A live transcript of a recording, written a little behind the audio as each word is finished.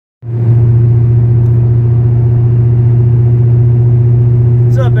What's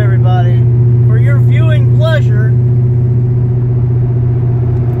up, everybody? For your viewing pleasure,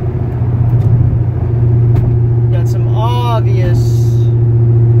 got some obvious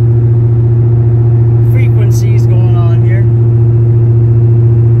frequencies going on here.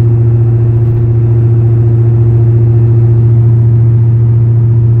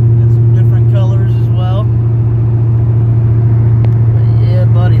 Got some different colors as well. But yeah,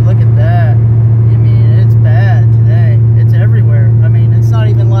 buddy, look at that. I mean, it's bad today. It's everywhere. I mean, it's not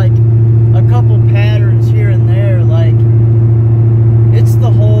even like a couple patterns here and there. Like, it's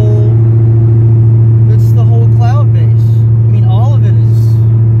the whole cloud base. I mean, all of it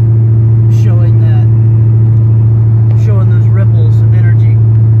is showing those ripples of energy.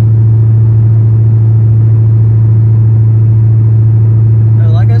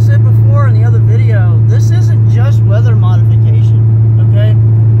 Now, like I said before in the other video, this isn't just weather modification, okay?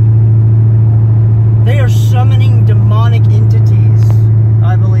 They are summoning demonic entities,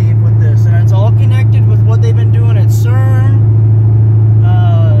 I believe, with this, and it's all connected with what they've been doing at CERN,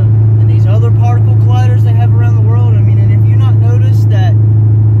 and these other particle colliders they have around the world. I mean, and if you not noticed that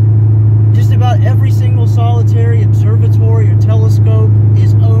just about every single solitary observatory or telescope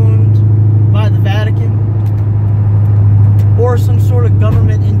is owned by the Vatican or some sort of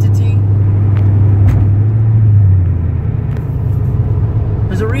government entity.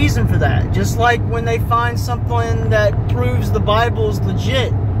 There's a reason for that. Just like when they find something that proves the Bible's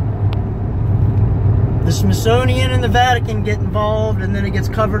legit, the Smithsonian and the Vatican get involved, and then it gets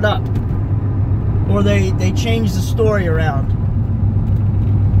covered up. Or they change the story around.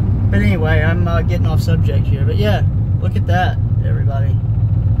 But anyway, I'm getting off subject here. But yeah, look at that, everybody.